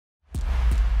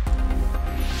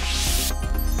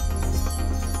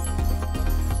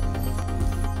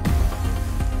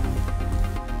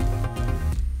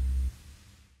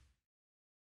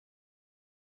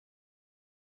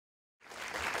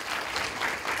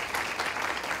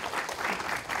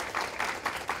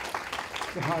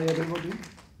So hi everybody.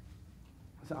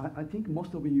 So I think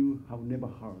most of you have never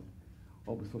heard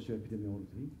of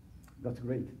socio-epidemiology. That's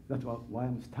great. That's why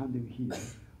I'm standing here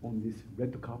on this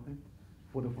red carpet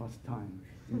for the first time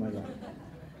in my life.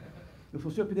 The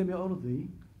socio-epidemiology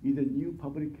is a new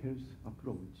public health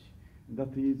approach that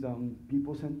is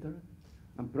people-centered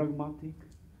and pragmatic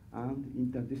and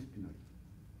interdisciplinary.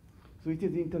 So it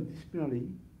is interdisciplinary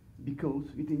because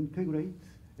it integrates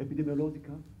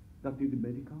epidemiological, that is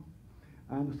medical,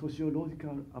 and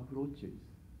sociological approaches,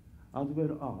 as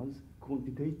well as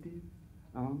quantitative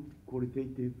and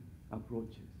qualitative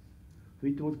approaches. So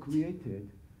it was created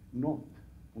not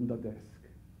on the desk,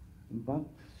 but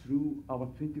through our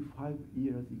 25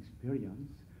 years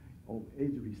experience of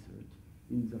AIDS research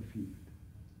in the field.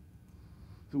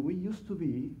 So we used to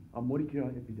be a molecular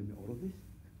epidemiologist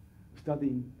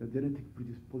studying the genetic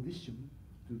predisposition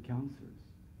to cancers.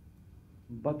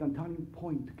 But a turning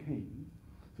point came.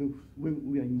 So when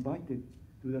we are invited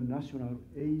to the National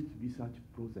AIDS Research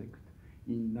Project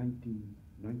in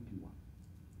 1991.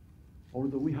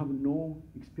 Although we have no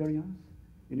experience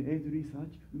in AIDS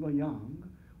research, we were young,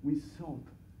 we thought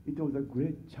it was a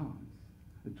great chance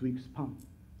to expand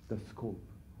the scope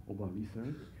of our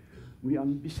research. We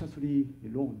ambitiously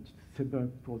launched several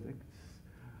projects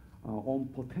on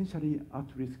potentially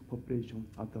at-risk population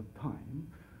at that time,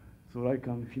 so like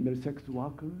female sex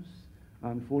workers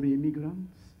and foreign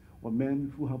immigrants, or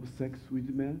men who have sex with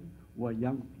men, or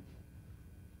young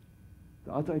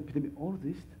people. As an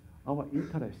epidemiologist, our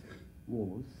interest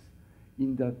was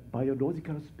in the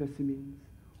biological specimens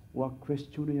or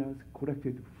questionnaires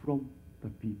collected from the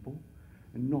people,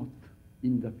 and not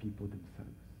in the people themselves.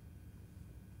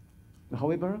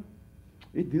 However,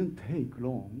 it didn't take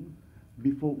long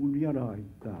before we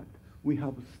realized that we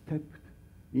have stepped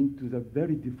into the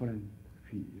very different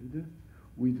field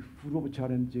with full of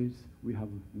challenges we have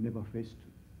never faced.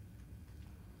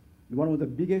 One of the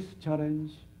biggest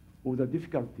challenge was the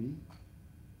difficulty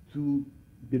to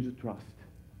build trust.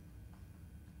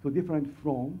 So different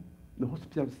from the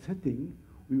hospital setting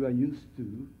we were used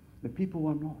to, the people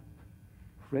were not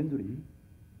friendly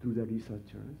to the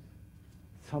researchers,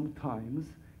 sometimes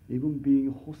even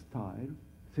being hostile,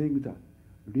 saying that,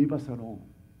 leave us alone.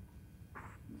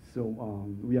 So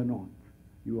we are not,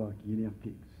 you are guinea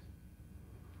pigs.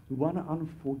 One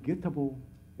unforgettable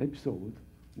episode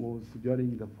was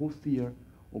during the fourth year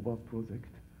of our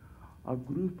project. A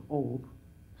group of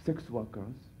sex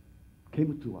workers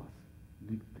came to us.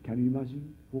 Can you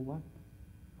imagine for what?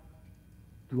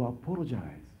 To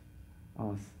apologize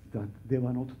us that they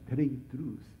were not telling the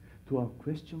truth to our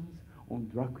questions on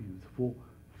drug use for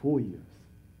 4 years.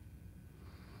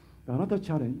 Another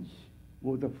challenge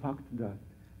was the fact that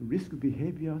risk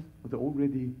behaviors was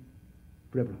already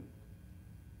prevalent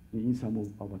in some of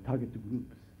our target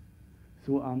groups.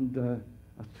 So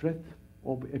a threat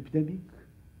of epidemic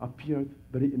appeared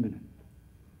very imminent.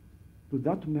 So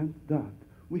that meant that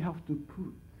we have to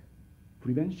put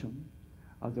prevention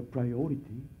as a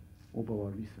priority of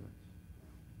our research.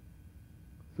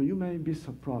 So you may be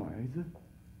surprised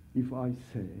if I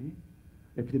say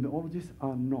epidemiologists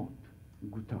are not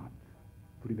good at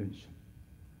prevention.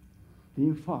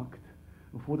 In fact,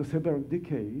 for the several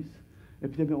decades,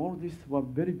 epidemiologists were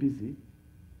very busy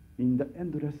in the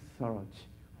endless search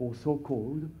for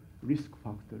so-called risk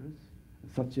factors,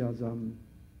 such as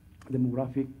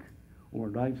demographic or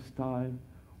lifestyle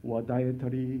or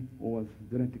dietary or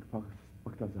genetic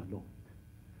factors a lot.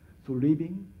 So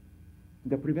leaving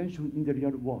the prevention in the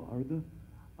real world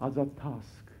as a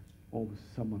task of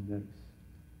someone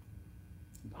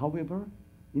else. However,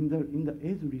 in the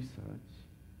AIDS research,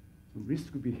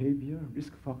 risk behavior,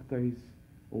 risk factor is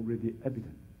already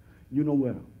evident. You know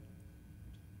well.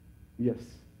 Yes,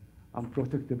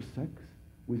 unprotected sex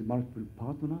with multiple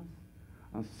partners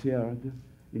and shared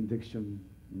injection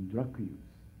in drug use.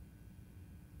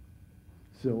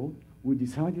 So we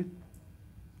decided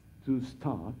to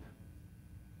start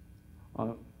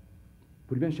a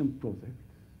prevention project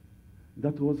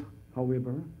that was,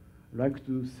 however, like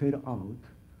to sail out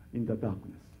in the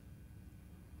darkness.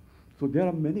 So there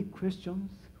are many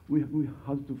questions we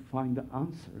have to find the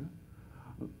answer.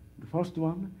 The first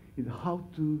one is how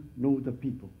to know the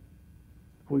people.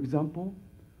 For example,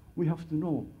 we have to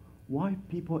know why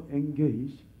people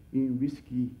engage in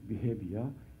risky behavior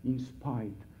in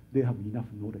spite they have enough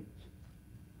knowledge.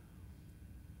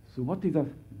 So what is the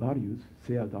values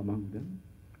shared among them?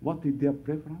 What is their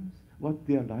preference? What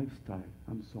their lifestyle,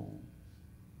 and so on.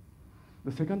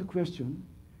 The second question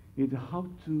is how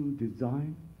to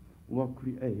design or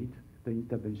create the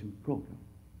intervention program.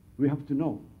 We have to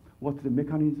know what the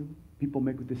mechanism people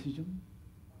make a decision.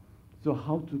 So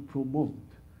how to promote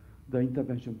the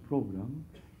intervention program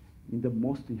in the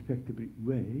most effective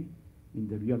way in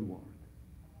the real world.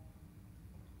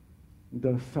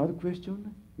 The third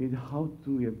question is how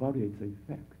to evaluate the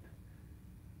effect.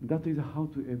 That is how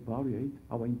to evaluate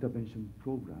our intervention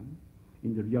program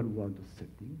in the real world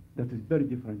setting. That is very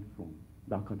different from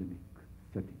the academic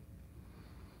setting.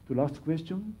 The last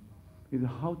question is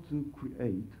how to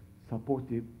create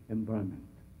supportive environment.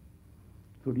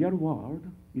 So real world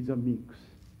is a mix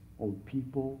of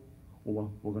people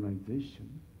or organization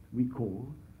we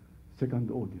call second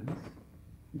audience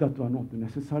that are not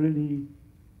necessarily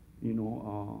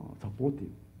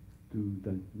supportive to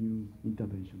the new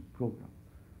intervention program.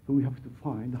 So we have to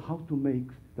find how to make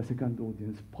the second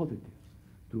audience positive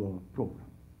to our program.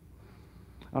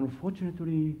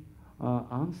 Unfortunately,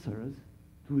 answers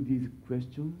to these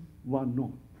questions were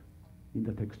not in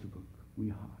the textbook we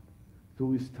had. So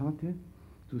we started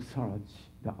to search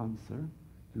the answer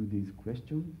to these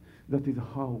questions. That is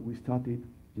how we started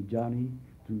the journey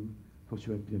to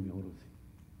socio-epidemiology.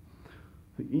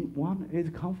 So in one AIDS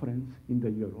conference in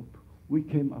the Europe, we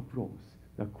came across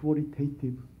the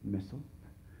qualitative method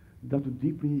that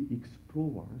deeply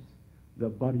explores the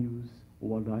values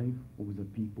or life of the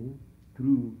people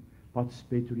through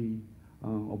participatory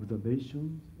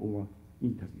observations or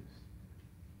interviews.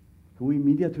 So we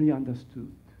immediately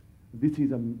understood this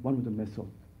is one of the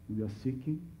methods we are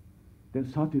seeking, then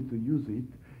started to use it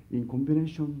in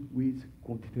combination with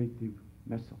quantitative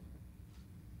method.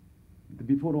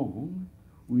 Before long,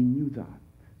 we knew that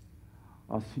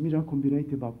a similar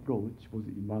combinative approach was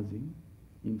emerging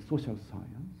in social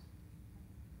science.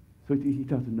 So it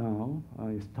has now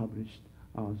established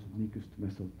as mixed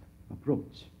method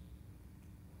approach.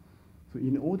 So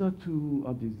in order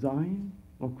to design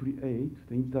or create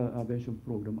the intervention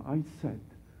program, I said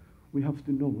we have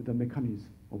to know the mechanism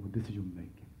of decision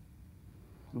making.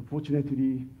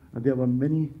 Unfortunately, there were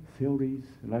many theories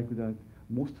like that,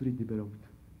 mostly developed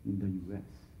in the US.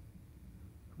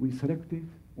 We selected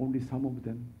only some of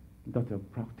them that are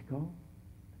practical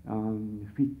and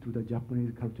fit to the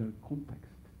Japanese cultural context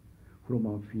from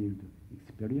our field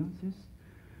experiences.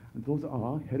 And those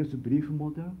are health belief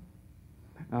model,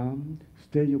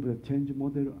 stage of the change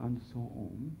model, and so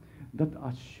on, that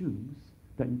assumes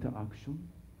the interaction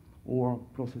or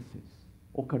processes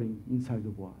occurring inside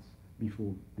of us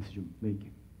before decision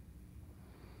making.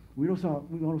 We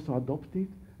also adopted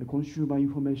a consumer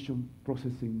information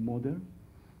processing model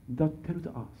that tells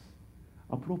us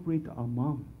appropriate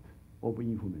amount of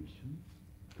information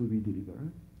to be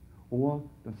delivered or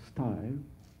the style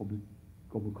of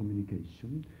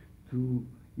communication to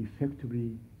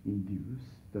effectively induce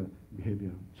the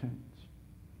behavioral change.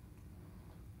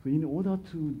 So in order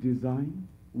to design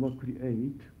or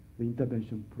create the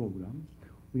intervention program,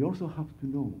 we also have to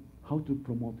know how to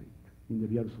promote it in the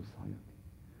real society.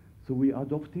 So we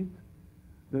adopted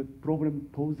the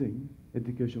problem-posing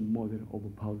education model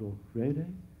of Paulo Freire,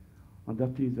 and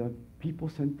that is a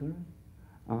people-centered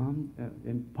and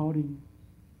empowering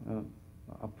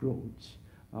approach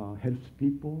helps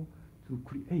people to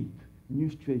create new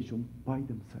situations by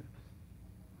themselves.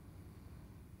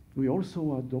 We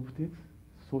also adopted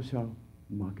social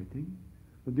marketing.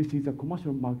 So this is a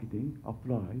commercial marketing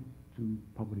applied to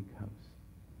public health.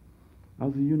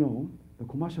 As you know, the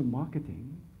commercial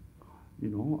marketing,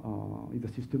 is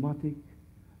a systematic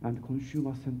and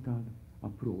consumer-centered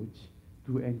approach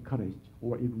to encourage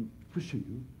or even push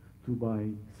you to buy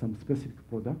some specific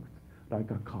product like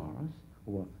cars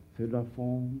or cellular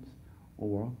phones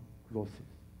or clothes.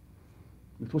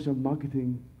 The social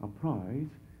marketing applies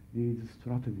these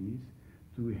strategies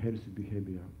to health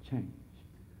behavioral change.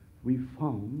 We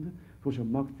found social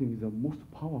marketing is the most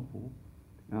powerful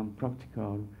and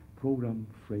practical program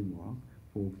framework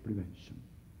for prevention.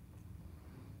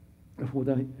 For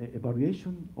the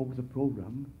evaluation of the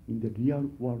program in the real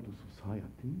world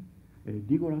society, a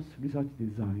rigorous research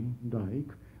design like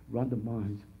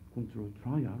randomized controlled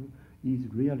trial is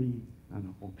really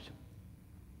an option.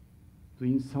 So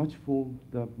in search for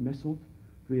the method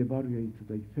to evaluate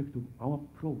the effect of our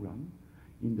program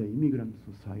in the immigrant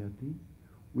society,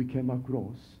 we came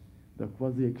across the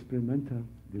quasi-experimental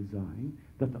design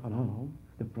that allows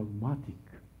the pragmatic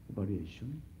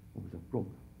evaluation of the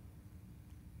program.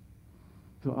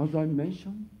 So as I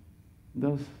mentioned,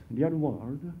 the real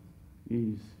world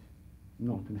is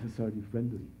not necessarily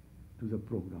friendly to the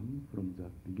program from the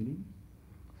beginning.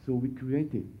 So we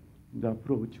created the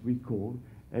approach we call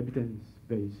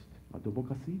evidence-based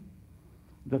advocacy,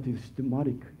 that is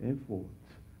systematic effort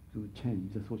to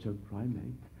change the social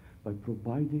climate by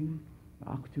providing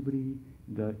actively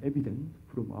the evidence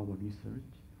from our research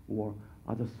or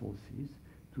other sources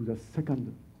to the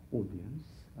second audience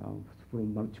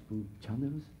from multiple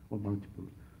channels or multiple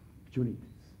opportunities.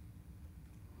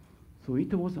 So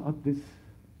it was at this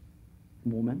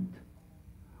moment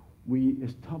we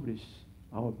established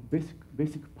our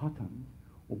basic pattern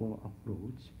of our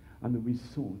approach, and we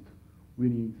thought we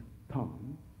need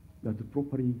term that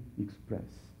properly express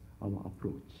our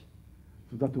approach.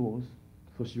 So that was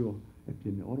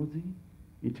socio-epidemiology.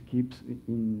 It keeps,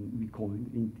 we coined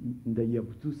in the year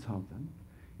of 2000,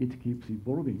 it keeps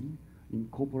evolving,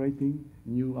 incorporating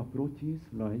new approaches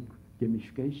like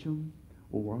gamification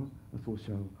or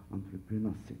social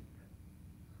entrepreneurship.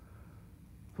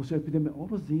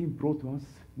 Socio-epidemiology brought us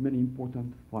many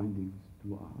important findings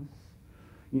to us.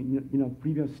 In a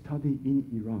previous study in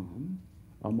Iran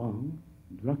among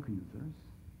drug users,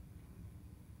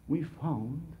 we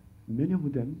found many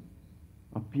of them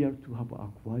appear to have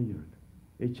acquired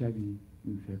HIV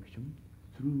infection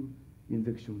through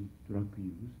injection drug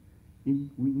use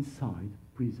inside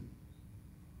prison.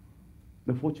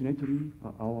 Fortunately,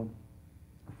 our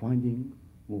finding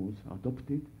was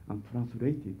adopted and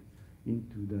translated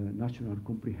into the National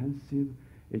Comprehensive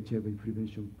HIV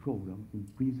Prevention Program in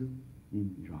prison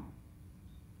in Iran.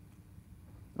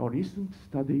 Our recent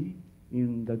study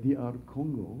in the DR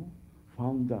Congo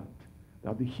found that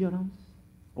the adherence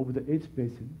of the AIDS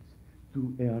patients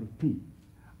to ART,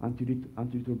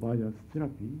 antiretroviral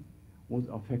therapy, was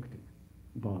affected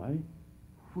by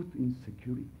food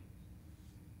insecurity.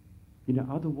 In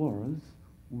other words,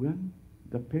 when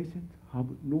the patients have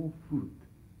no food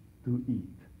to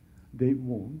eat, they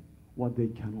want what they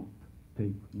cannot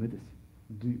take medicine.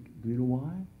 Do you know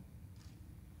why?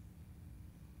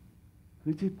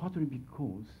 It is partly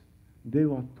because they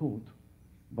were taught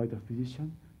by the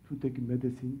physician to take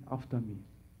medicine after meal.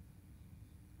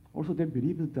 Also, they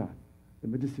believe that the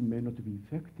medicine may not be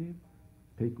effective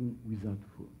taken without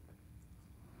food.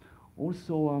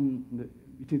 Also,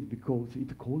 it is because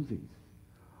it causes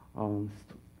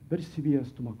very severe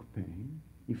stomach pain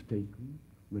if taken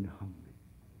when hungry.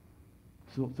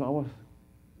 So our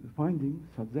findings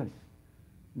suggest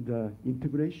the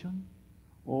integration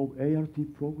of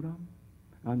ART program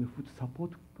and food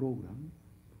support program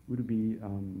will be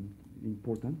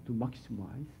important to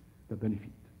maximize the benefit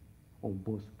of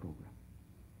both programs.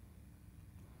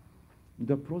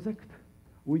 The project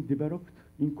we developed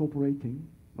incorporating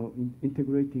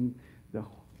integrating the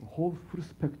whole full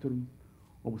spectrum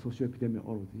of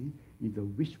socio-epidemiology is a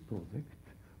WISH project,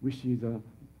 which is an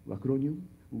acronym,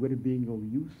 Well-being of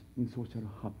Youth in Social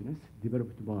Happiness,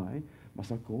 developed by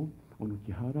Masahiro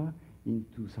Kihara in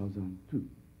 2002.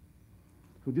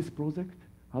 So this project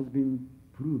has been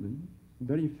proven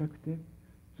very effective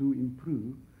to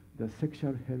improve the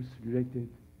sexual health-related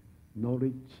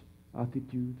knowledge,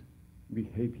 attitude,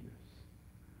 behaviors.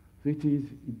 So it is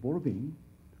evolving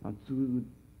to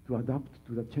adapt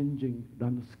to the changing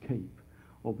landscape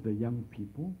of the young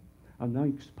people, and now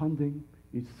expanding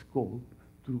its scope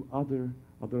to other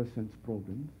adolescent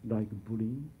problems like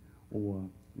bullying or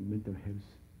mental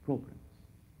health problems.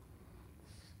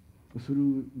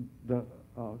 Through the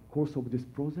course of this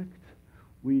project,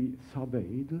 we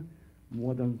surveyed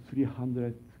more than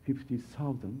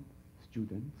 350,000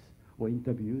 students or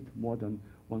interviewed more than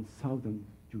 1,000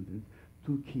 students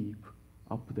to keep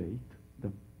update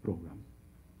the program.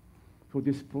 So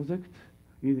this project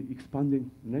is expanding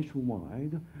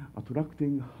nationwide,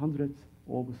 attracting hundreds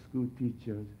of school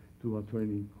teachers to a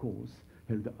training course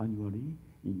held annually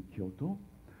in Kyoto.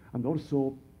 And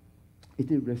also, it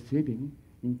is receiving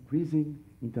increasing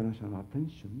international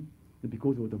attention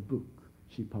because of the book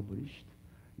she published,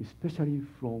 especially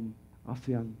from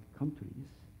ASEAN countries,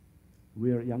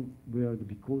 where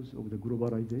because of the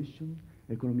globalization,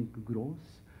 economic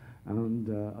growth, and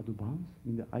advance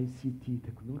in the ICT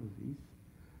technologies,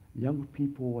 young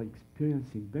people are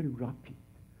experiencing very rapid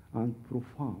and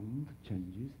profound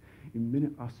changes in many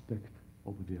aspects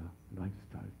of their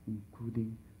lifestyle,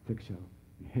 including sexual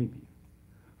behavior.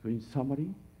 So in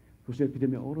summary,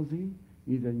 socio-epidemiology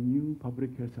is a new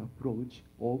public health approach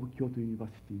of Kyoto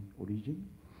University origin.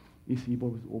 It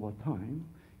evolves over time,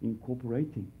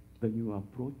 incorporating the new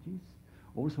approaches,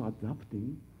 also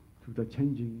adapting to the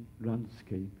changing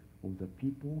landscape of the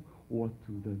people or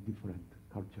to the different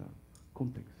cultural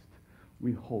context.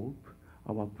 We hope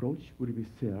our approach will be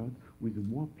shared with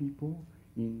more people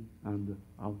in and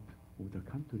out of the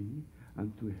country,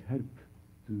 and to help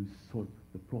to solve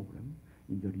the problem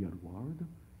in the real world,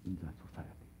 in the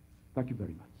society. Thank you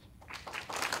very much.